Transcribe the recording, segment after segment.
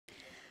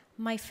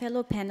my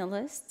fellow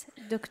panelists,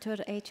 Dr.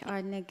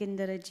 H.R.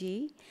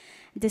 Nagindaraji,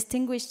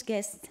 distinguished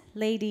guests,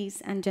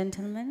 ladies and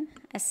gentlemen,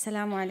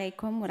 Assalamu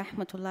alaikum wa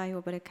rahmatullahi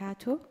wa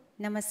barakatuh,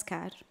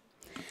 Namaskar.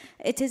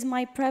 It is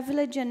my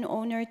privilege and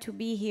honor to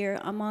be here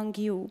among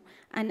you,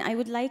 and I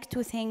would like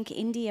to thank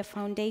India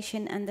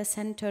Foundation and the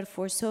Center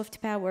for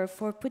Soft Power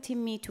for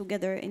putting me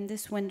together in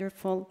this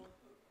wonderful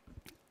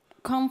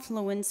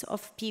confluence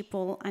of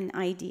people and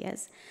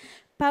ideas.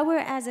 Power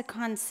as a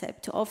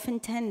concept often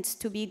tends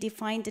to be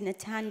defined in a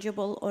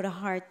tangible or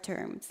hard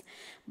terms.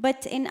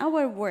 But in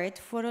our world,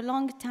 for a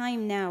long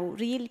time now,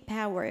 real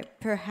power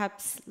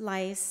perhaps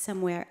lies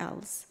somewhere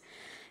else.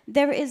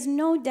 There is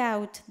no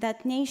doubt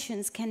that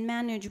nations can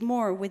manage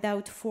more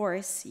without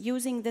force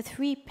using the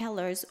three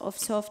pillars of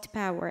soft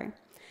power,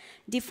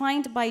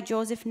 defined by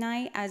Joseph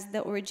Nye as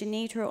the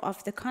originator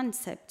of the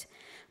concept: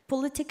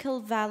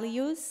 political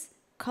values,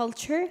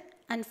 culture,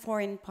 and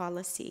foreign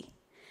policy.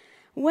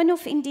 One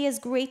of India's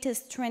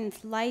greatest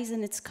strengths lies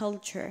in its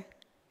culture,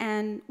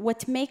 and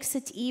what makes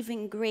it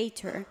even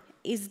greater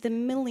is the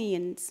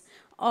millions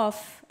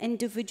of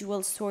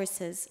individual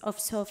sources of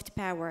soft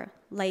power,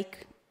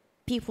 like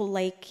people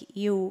like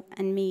you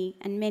and me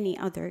and many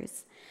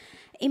others.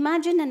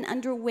 Imagine an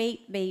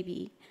underweight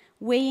baby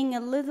weighing a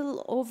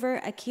little over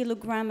a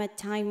kilogram at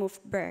time of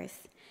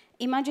birth.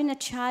 Imagine a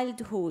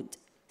childhood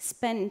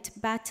spent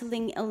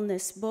battling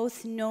illness,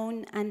 both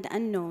known and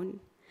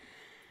unknown.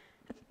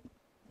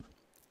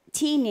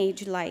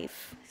 Teenage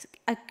life,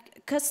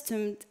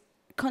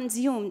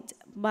 consumed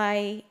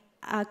by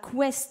a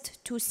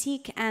quest to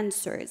seek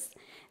answers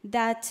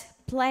that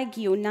plague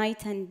you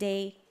night and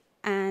day,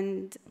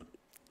 and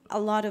a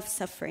lot of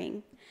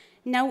suffering.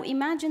 Now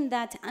imagine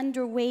that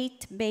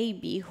underweight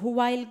baby who,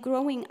 while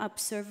growing up,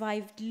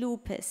 survived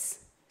lupus,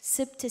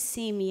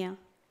 septicemia,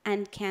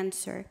 and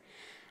cancer.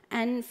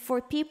 And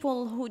for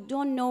people who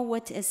don't know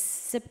what is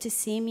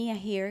septicemia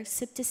here,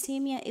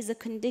 septicemia is a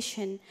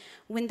condition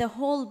when the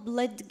whole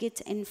blood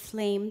gets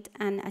inflamed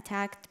and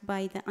attacked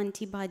by the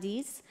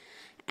antibodies,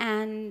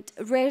 and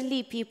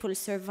rarely people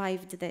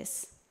survived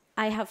this.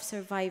 I have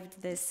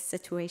survived this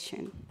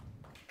situation.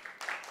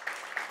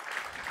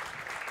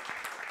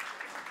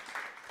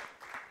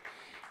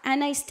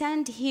 And I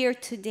stand here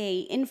today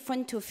in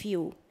front of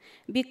you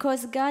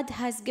because God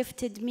has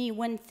gifted me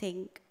one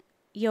thing: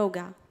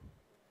 yoga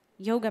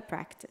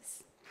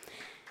practice.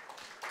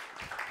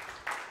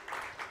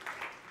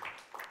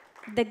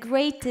 The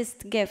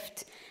greatest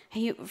gift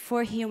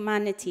for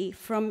humanity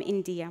from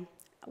India,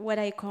 what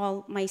I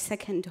call my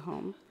second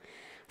home.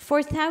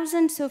 For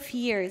thousands of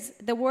years,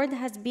 the world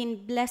has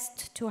been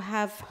blessed to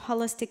have a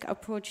holistic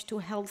approach to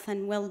health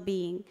and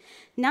well-being,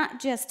 not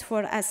just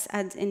for us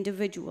as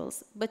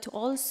individuals, but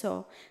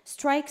also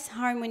strikes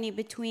harmony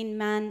between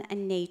man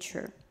and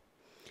nature.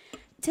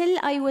 Till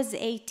I was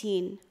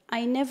 18,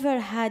 I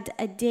never had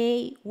a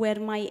day where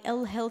my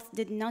ill health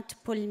did not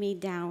pull me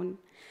down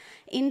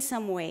in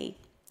some way.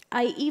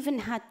 I even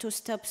had to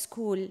stop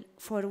school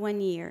for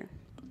 1 year.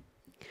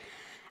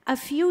 A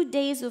few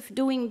days of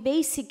doing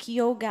basic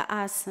yoga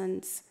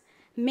asanas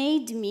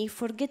made me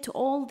forget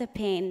all the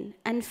pain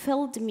and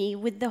filled me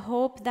with the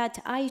hope that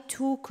I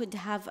too could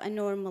have a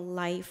normal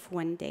life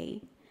one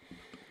day.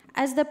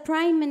 As the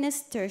Prime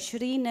Minister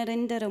Shri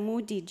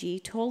Modi ji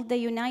told the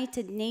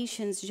United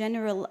Nations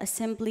General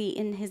Assembly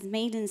in his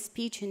maiden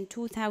speech in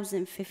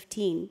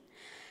 2015,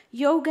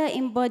 yoga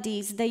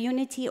embodies the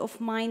unity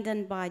of mind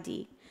and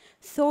body,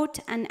 thought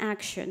and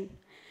action,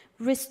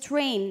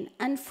 restraint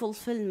and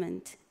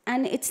fulfillment.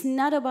 And it's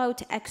not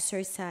about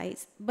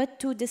exercise, but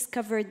to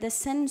discover the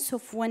sense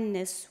of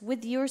oneness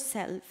with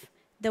yourself,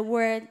 the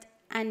world,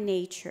 and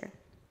nature.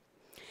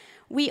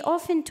 We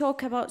often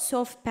talk about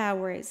soft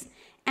powers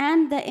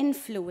and the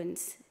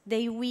influence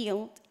they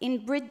wield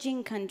in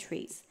bridging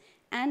countries.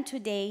 And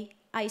today,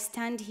 I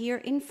stand here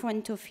in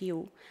front of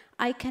you.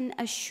 I can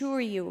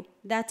assure you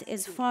that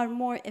is far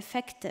more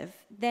effective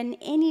than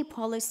any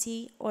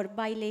policy or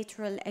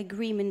bilateral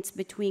agreements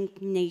between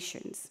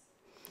nations.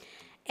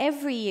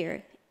 Every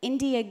year,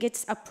 India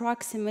gets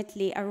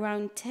approximately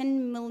around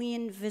 10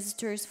 million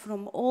visitors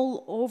from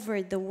all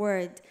over the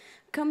world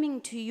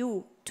coming to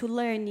you to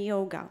learn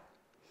yoga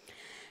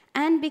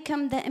and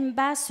become the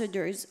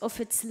ambassadors of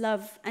its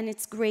love and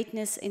its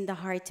greatness in the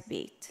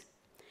heartbeat.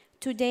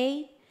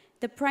 Today,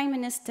 the Prime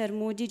Minister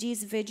Modi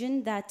ji's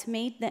vision that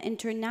made the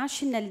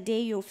International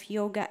Day of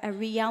Yoga a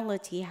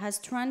reality has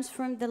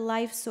transformed the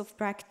lives of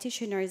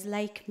practitioners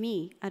like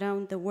me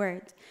around the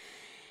world,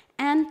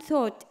 and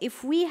thought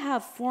if we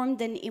have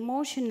formed an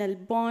emotional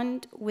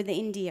bond with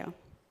India.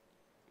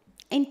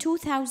 In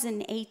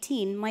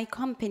 2018, my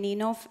company,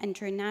 Nouf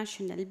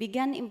International,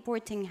 began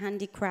importing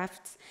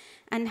handicrafts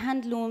and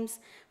handlooms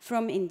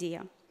from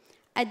India.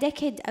 A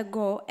decade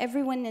ago,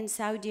 everyone in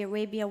Saudi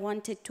Arabia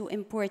wanted to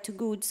import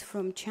goods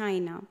from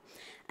China,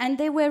 and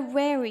they were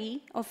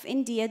wary of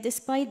India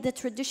despite the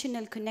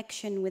traditional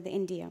connection with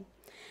India.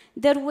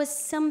 There was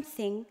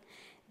something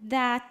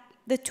that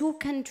the two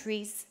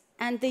countries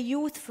and the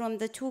youth from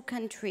the two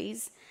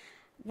countries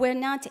were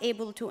not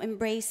able to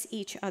embrace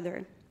each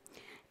other.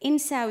 In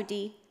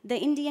Saudi, the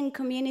Indian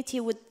community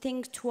would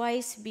think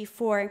twice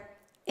before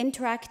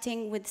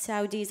interacting with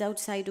Saudis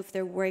outside of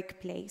their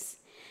workplace.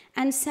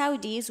 And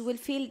Saudis will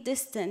feel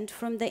distant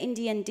from the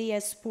Indian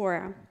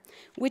diaspora,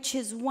 which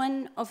is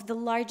one of the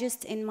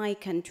largest in my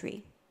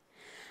country.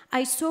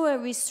 I saw a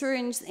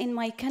resurgence in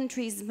my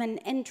country's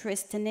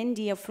interest in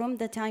India from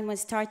the time I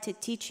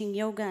started teaching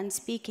yoga and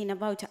speaking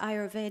about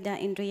Ayurveda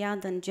in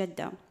Riyadh and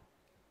Jeddah.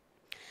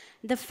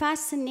 The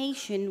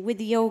fascination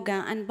with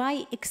yoga, and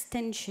by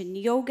extension,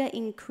 yoga,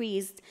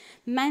 increased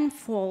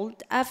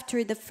manifold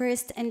after the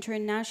first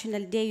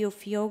International Day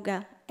of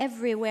Yoga.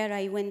 Everywhere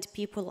I went,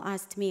 people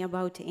asked me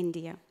about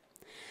India.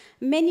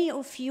 Many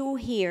of you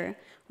here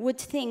would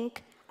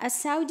think a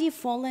Saudi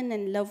fallen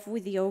in love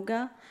with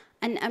yoga,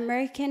 an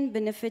American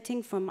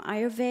benefiting from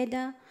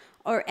Ayurveda,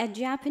 or a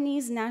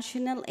Japanese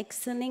national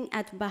excelling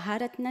at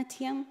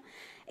Bharatanatyam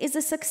is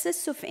a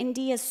success of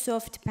India's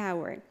soft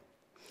power.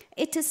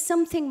 It is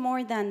something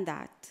more than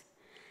that.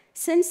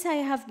 Since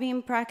I have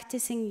been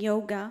practicing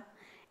yoga,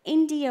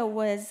 India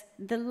was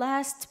the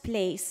last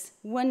place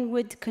one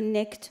would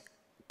connect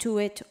to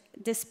it,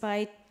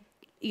 despite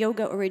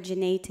yoga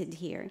originated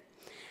here.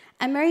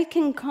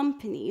 American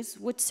companies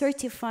would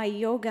certify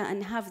yoga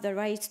and have the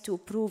right to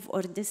approve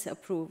or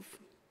disapprove.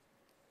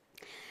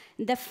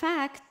 The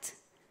fact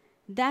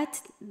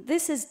that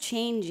this is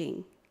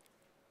changing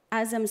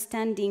as I'm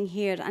standing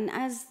here, and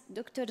as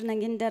Dr.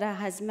 Nagindara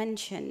has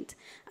mentioned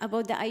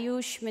about the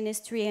Ayush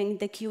Ministry and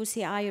the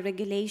QCI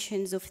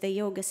regulations of the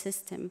yoga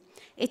system,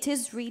 it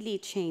is really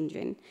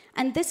changing.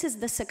 And this is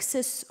the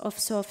success of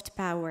soft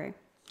power.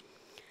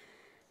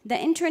 The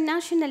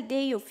International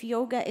Day of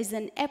Yoga is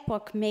an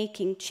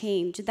epoch-making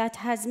change that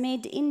has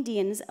made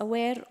Indians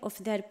aware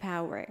of their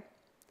power.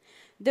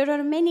 There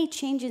are many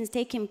changes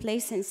taking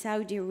place in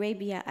Saudi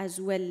Arabia as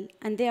well,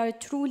 and they are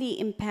truly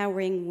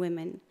empowering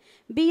women.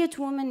 Be it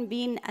women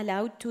being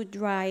allowed to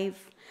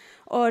drive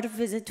or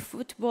visit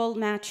football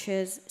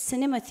matches,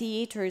 cinema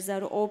theaters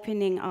are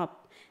opening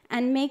up,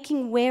 and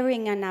making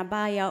wearing an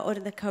abaya or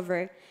the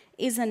cover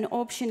is an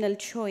optional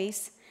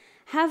choice,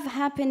 have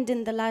happened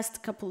in the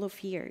last couple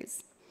of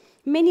years.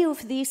 Many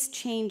of these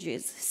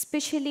changes,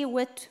 especially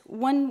what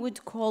one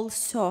would call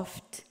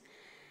soft,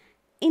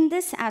 in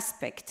this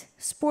aspect,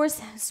 sports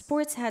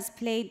has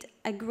played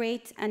a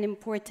great and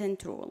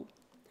important role.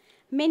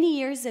 Many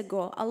years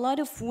ago, a lot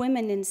of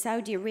women in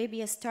Saudi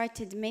Arabia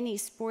started many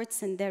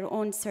sports in their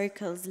own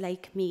circles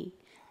like me,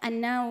 and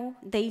now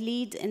they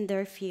lead in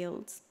their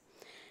fields.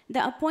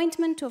 The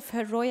appointment of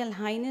Her Royal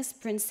Highness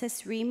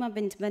Princess Rima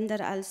bint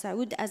Bandar Al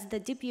Saud as the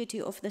Deputy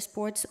of the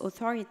Sports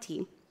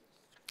Authority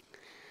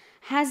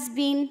has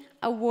been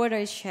a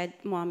watershed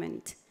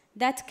moment.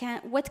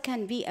 What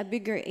can be a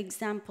bigger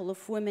example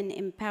of women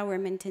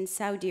empowerment in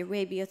Saudi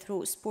Arabia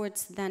through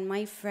sports than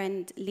my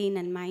friend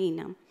Lina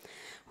Al-Maina,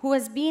 who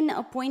has been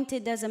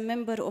appointed as a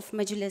member of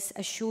Majlis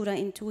Ash-Shura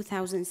in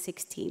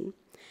 2016.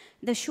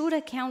 The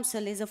Shura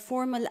Council is a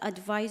formal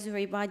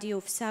advisory body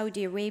of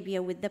Saudi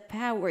Arabia with the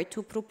power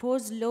to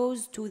propose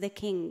laws to the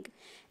king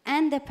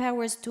and the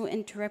powers to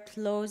interrupt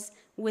laws,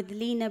 with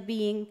Lina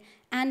being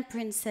and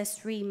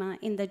Princess Rima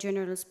in the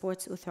General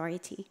Sports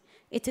Authority.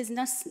 It is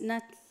nothing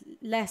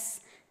less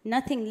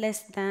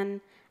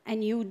than a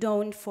new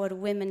dawn for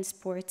women's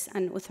sports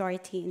and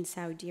authority in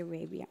Saudi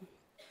Arabia.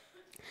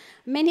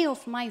 Many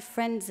of my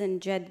friends in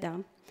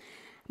Jeddah,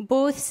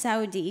 both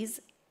Saudis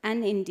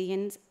and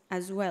Indians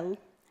as well,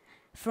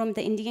 from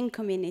the Indian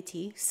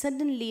community,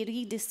 suddenly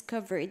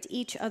rediscovered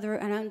each other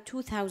around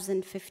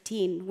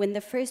 2015 when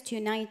the first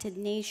United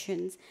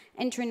Nations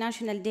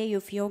International Day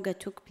of Yoga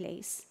took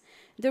place.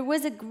 There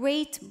was a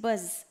great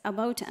buzz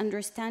about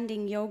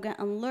understanding yoga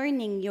and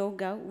learning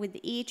yoga with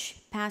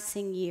each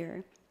passing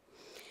year.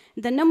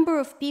 The number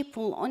of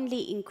people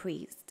only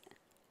increased.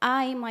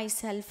 I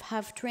myself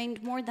have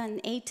trained more than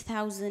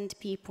 8,000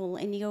 people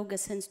in yoga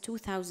since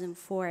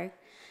 2004,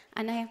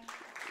 and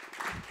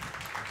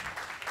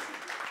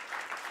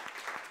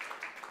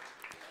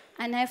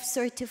I've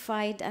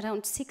certified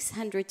around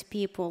 600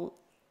 people,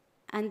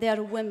 and they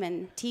are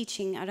women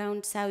teaching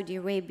around Saudi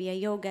Arabia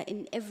yoga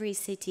in every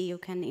city you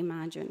can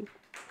imagine.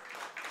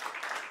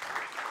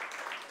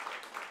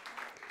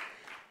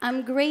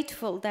 I'm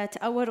grateful that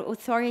our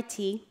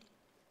authority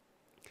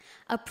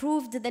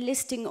approved the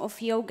listing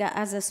of yoga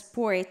as a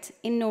sport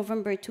in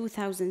November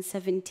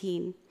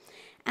 2017.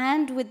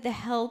 And with the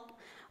help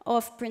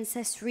of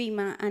Princess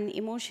Rima and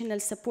emotional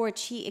support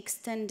she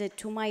extended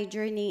to my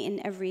journey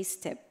in every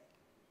step.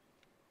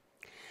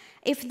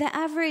 If the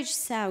average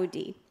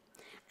Saudi,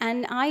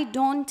 and I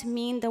don't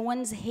mean the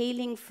ones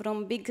hailing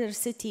from bigger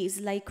cities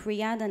like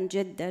Riyadh and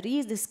Jeddah,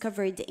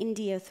 rediscovered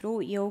India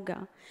through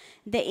yoga,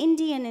 the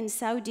Indian in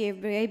Saudi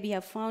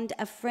Arabia found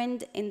a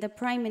friend in the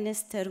Prime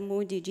Minister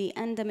Modi ji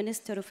and the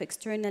Minister of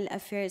External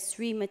Affairs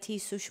Srimati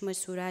Sushma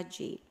Swaraj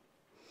ji.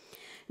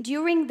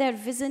 During their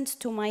visits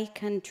to my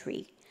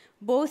country,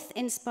 both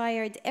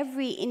inspired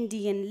every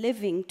Indian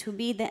living to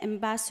be the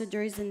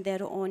ambassadors in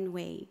their own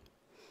way.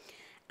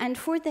 And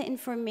for the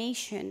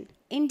information,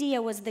 India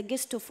was the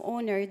guest of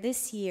honor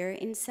this year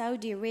in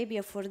Saudi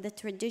Arabia for the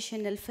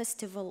traditional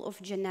festival of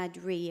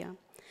Janadriya.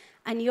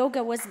 And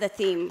yoga was the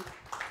theme.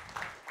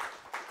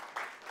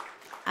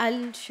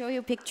 I'll show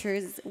you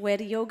pictures where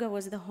yoga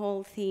was the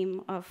whole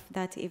theme of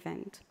that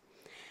event.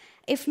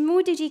 If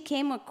Modi ji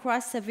came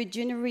across a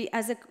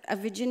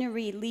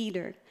visionary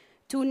leader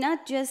to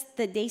not just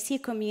the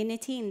Desi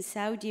community in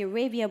Saudi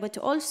Arabia, but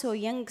also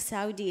young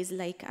Saudis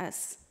like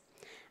us,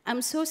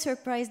 I'm so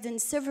surprised in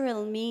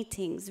several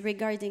meetings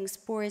regarding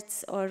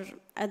sports or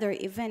other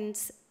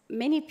events,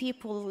 many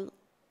people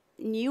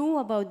knew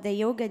about the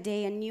Yoga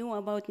Day and knew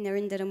about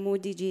Narendra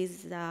Modi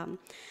ji's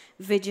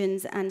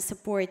visions and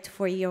support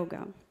for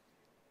yoga.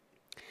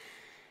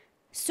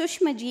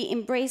 Sushma ji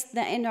embraced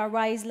the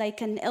NRIs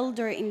like an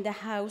elder in the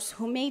house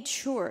who made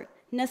sure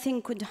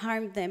nothing could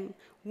harm them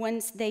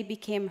once they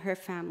became her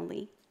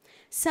family.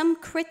 Some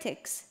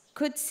critics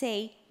could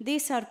say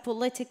these are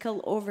political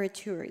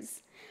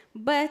overtures,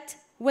 but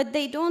what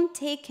they don't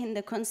take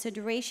into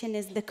consideration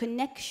is the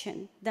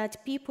connection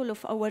that people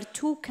of our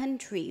two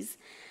countries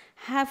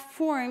have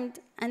formed,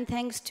 and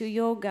thanks to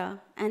yoga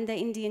and the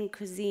Indian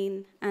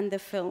cuisine and the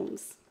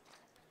films.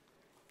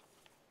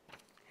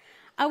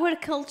 Our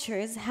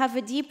cultures have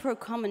a deeper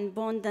common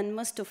bond than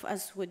most of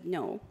us would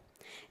know.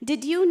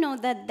 Did you know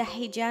that the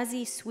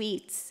Hijazi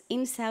sweets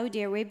in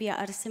Saudi Arabia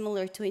are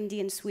similar to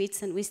Indian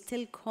sweets and we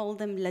still call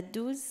them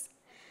laddus?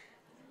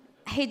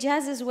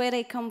 Hijaz is where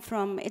I come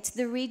from. It's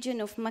the region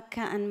of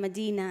Mecca and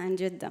Medina and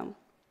Jeddah.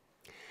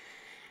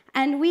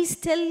 And we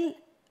still,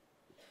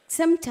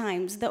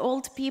 sometimes the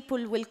old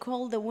people will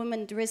call the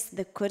women dress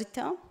the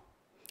kurta.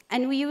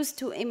 And we used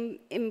to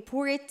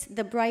import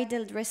the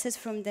bridal dresses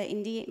from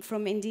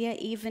India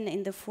even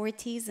in the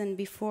 40s and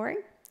before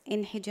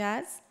in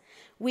Hijaz.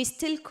 We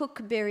still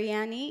cook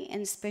biryani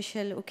in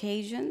special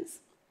occasions.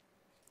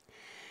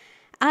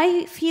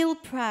 I feel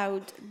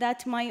proud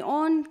that in my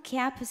own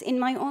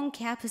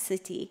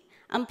capacity,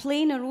 I'm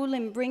playing a role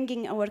in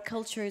bringing our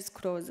cultures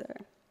closer.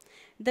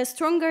 The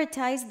stronger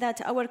ties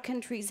that our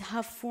countries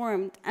have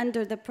formed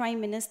under the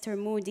Prime Minister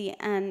Modi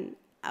and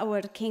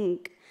our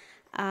King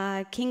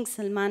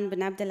Salman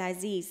bin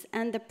Abdulaziz,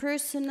 and the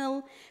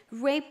personal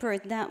rapport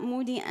that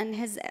Modi and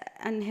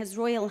his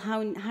Royal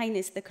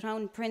Highness the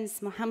Crown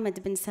Prince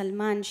Mohammed bin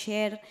Salman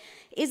share,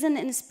 is an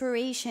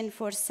inspiration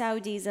for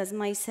Saudis as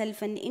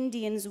myself and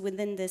Indians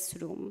within this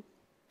room.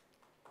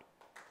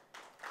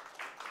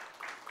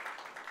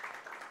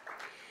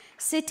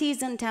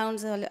 Cities and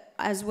towns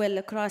as well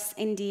across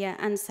India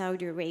and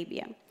Saudi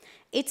Arabia.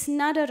 It's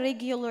not a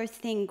regular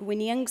thing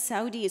when young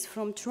Saudis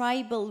from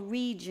tribal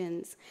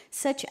regions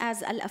such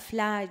as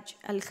Al-Aflaj,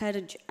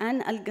 Al-Kharj,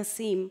 and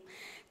Al-Qasim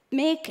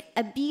make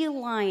a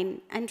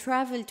beeline and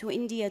travel to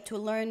India to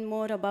learn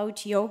more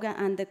about yoga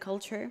and the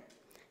culture.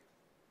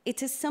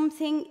 It is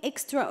something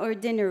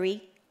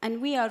extraordinary,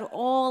 and we are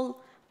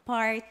all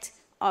part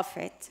of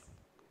it.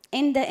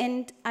 In the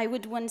end, I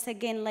would once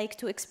again like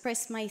to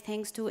express my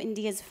thanks to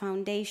India's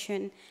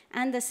Foundation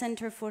and the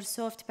Center for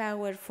Soft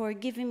Power for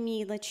giving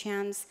me the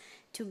chance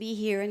to be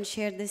here and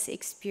share this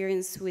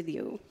experience with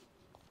you.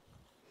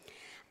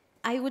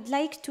 I would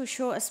like to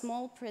show a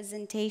small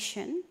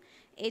presentation.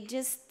 It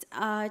just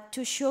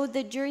to show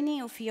the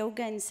journey of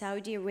yoga in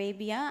Saudi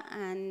Arabia,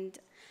 and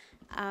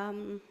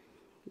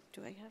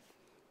do I have,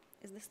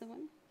 is this the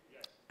one?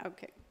 Yeah.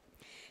 Okay.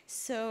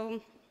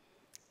 So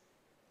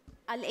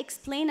I'll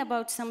explain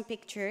about some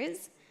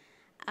pictures.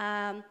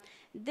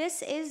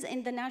 This is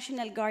in the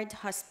National Guard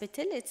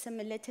Hospital. It's a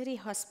military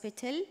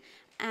hospital,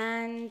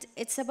 and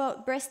it's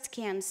about breast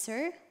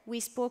cancer. We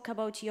spoke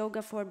about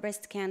yoga for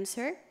breast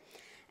cancer.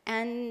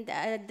 And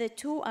the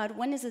two are,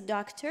 one is a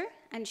doctor,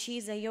 and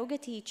she's a yoga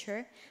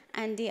teacher,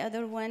 and the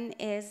other one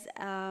is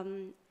a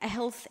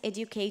health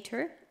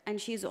educator,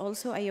 and she's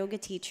also a yoga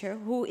teacher,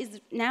 who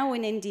is now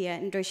in India,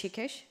 in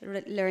Rishikesh,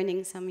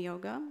 learning some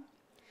yoga.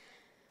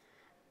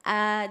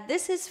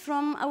 This is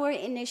from our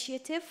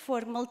initiative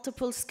for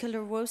multiple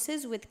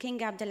sclerosis with King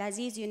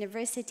Abdulaziz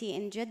University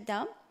in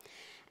Jeddah.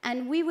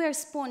 And we were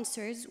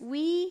sponsors.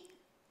 We,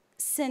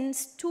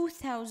 since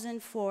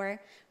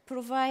 2004,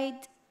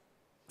 provide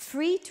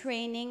free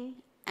training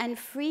and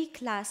free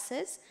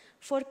classes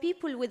for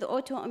people with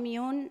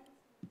autoimmune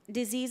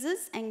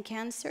diseases and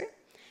cancer.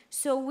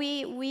 So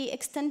we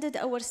extended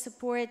our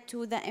support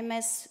to the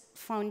MS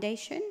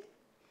Foundation.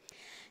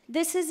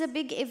 This is a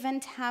big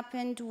event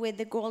happened with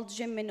the Gold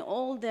Gym in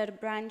all their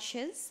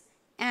branches,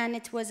 and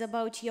it was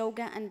about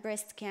yoga and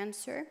breast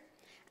cancer.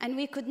 And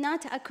we could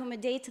not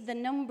accommodate the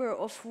number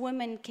of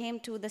women came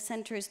to the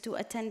centers to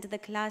attend the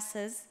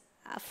classes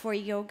for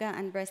yoga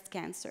and breast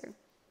cancer.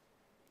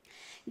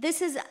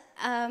 This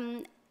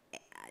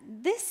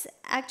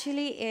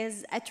actually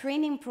is a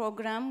training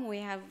program we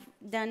have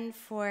done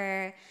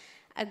for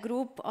a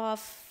group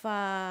of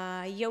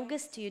yoga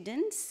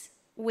students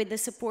with the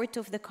support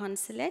of the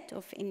Consulate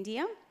of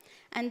India.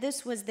 And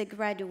this was the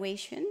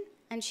graduation.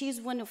 And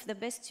she's one of the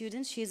best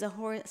students. She's a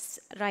horse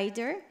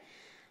rider.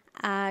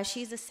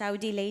 She's a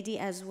Saudi lady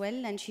as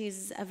well, and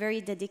she's a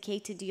very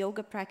dedicated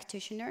yoga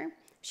practitioner.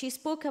 She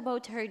spoke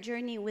about her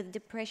journey with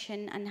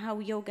depression and how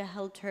yoga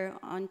helped her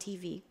on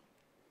TV.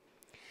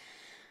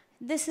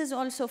 This is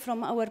also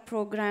from our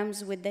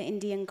programs with the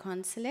Indian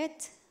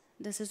consulate.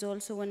 This is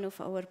also one of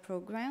our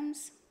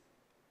programs.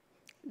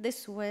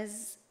 This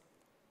was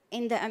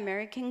in the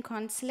American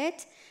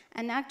consulate,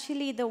 and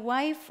actually the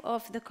wife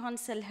of the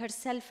consul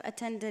herself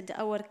attended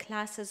our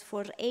classes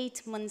for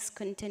 8 months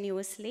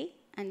continuously,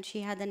 and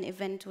she had an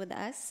event with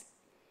us.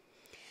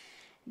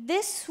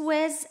 This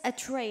was a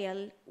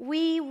trail.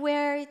 We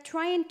were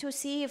trying to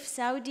see if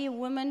Saudi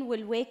women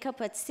will wake up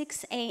at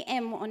 6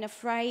 a.m. on a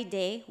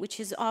Friday, which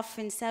is off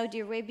in Saudi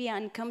Arabia,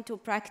 and come to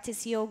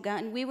practice yoga,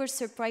 and we were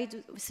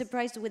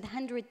surprised with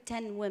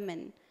 110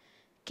 women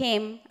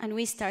came, and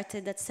we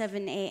started at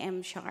 7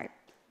 a.m. sharp.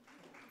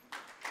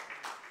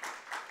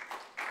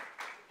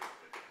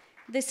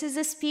 This is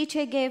a speech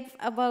I gave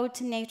about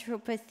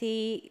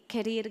naturopathy,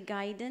 career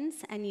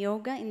guidance, and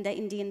yoga in the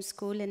Indian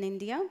school in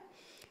India.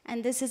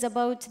 And this is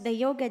about the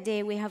yoga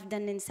day we have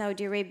done in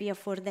Saudi Arabia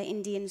for the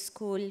Indian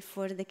school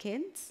for the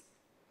kids.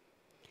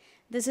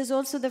 This is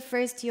also the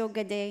first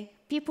yoga day.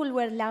 People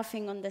were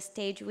laughing on the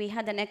stage. We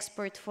had an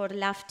expert for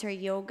laughter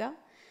yoga.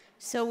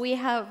 So we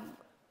have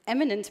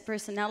eminent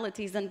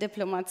personalities and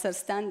diplomats are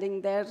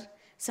standing there,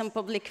 some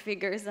public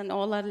figures, and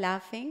all are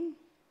laughing.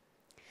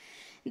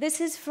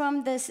 This is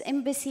from this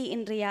embassy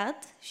in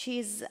Riyadh.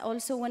 She's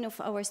also one of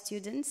our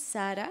students,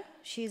 Sarah.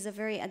 She's a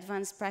very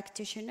advanced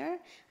practitioner,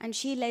 and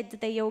she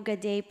led the Yoga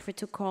Day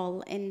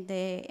protocol in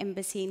the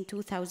embassy in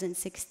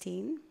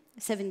 17,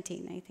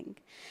 I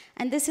think.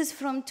 And this is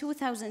from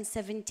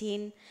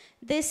 2017.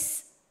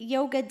 This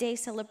Yoga Day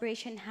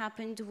celebration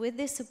happened with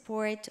the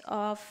support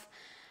of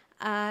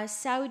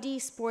Saudi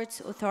sports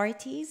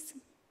authorities.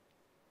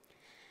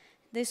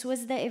 This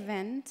was the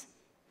event.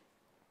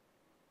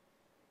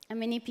 And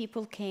many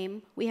people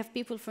came. We have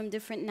people from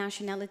different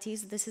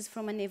nationalities. This is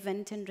from an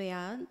event in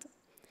Riyadh.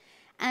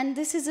 And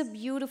this is a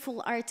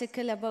beautiful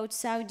article about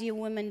Saudi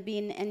women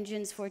being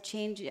engines for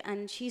change,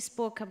 and she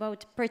spoke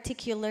about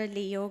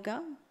particularly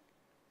yoga.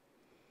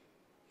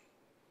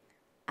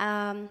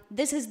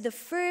 This is the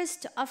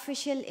first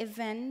official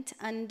event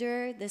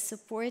under the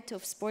support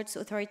of Sports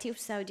Authority of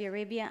Saudi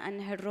Arabia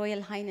and Her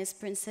Royal Highness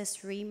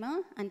Princess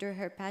Rima, under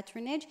her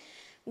patronage.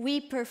 We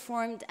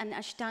performed an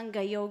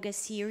Ashtanga yoga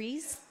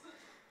series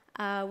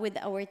with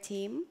our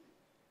team.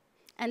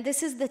 And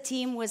this is the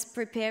team was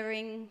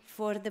preparing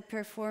for the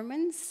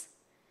performance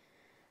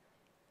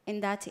in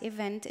that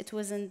event. It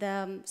was in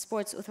the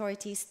Sports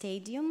Authority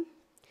Stadium.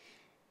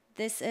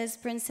 This is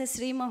Princess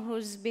Rima,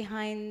 who's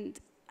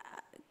behind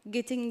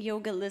getting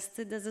yoga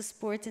listed as a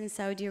sport in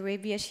Saudi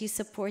Arabia. She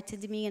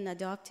supported me and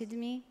adopted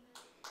me.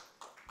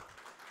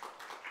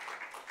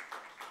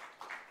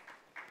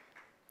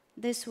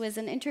 This was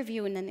an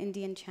interview in an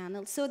Indian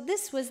channel. So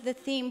this was the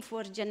theme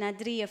for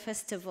Janadriya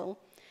Festival.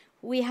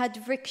 We had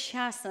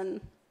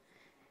Vrikshasan,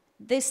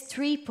 this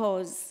tree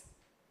pose.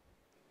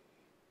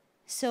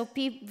 So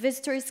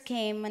visitors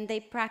came and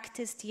they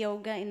practiced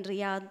yoga in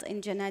Riyadh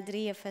in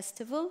Janadriya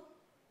Festival.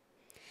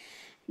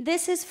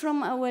 This is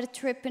from our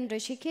trip in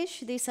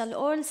Rishikesh. These are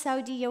all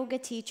Saudi yoga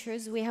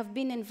teachers. We have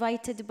been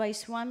invited by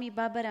Swami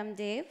Baba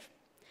Ramdev,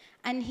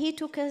 and he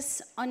took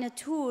us on a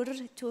tour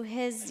to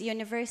his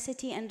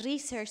university and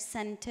research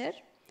center.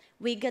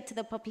 We got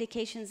the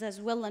publications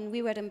as well, and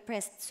we were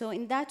impressed. So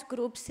in that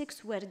group,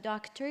 6 were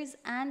doctors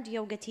and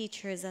yoga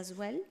teachers as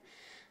well.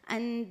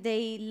 And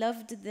they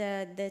loved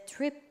the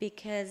trip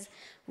because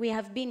we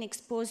have been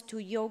exposed to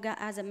yoga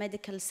as a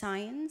medical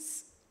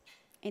science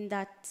in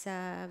that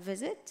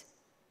visit.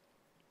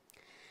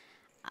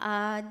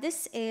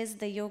 This is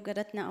the Yoga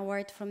Ratna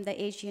Award from the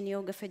Asian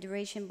Yoga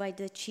Federation by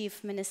the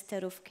Chief Minister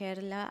of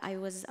Kerala. I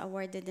was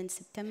awarded in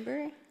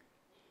September.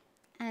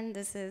 And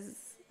this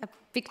is a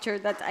picture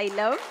that I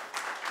love.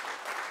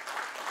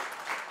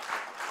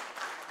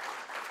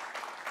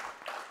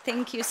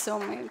 Thank you so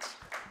much.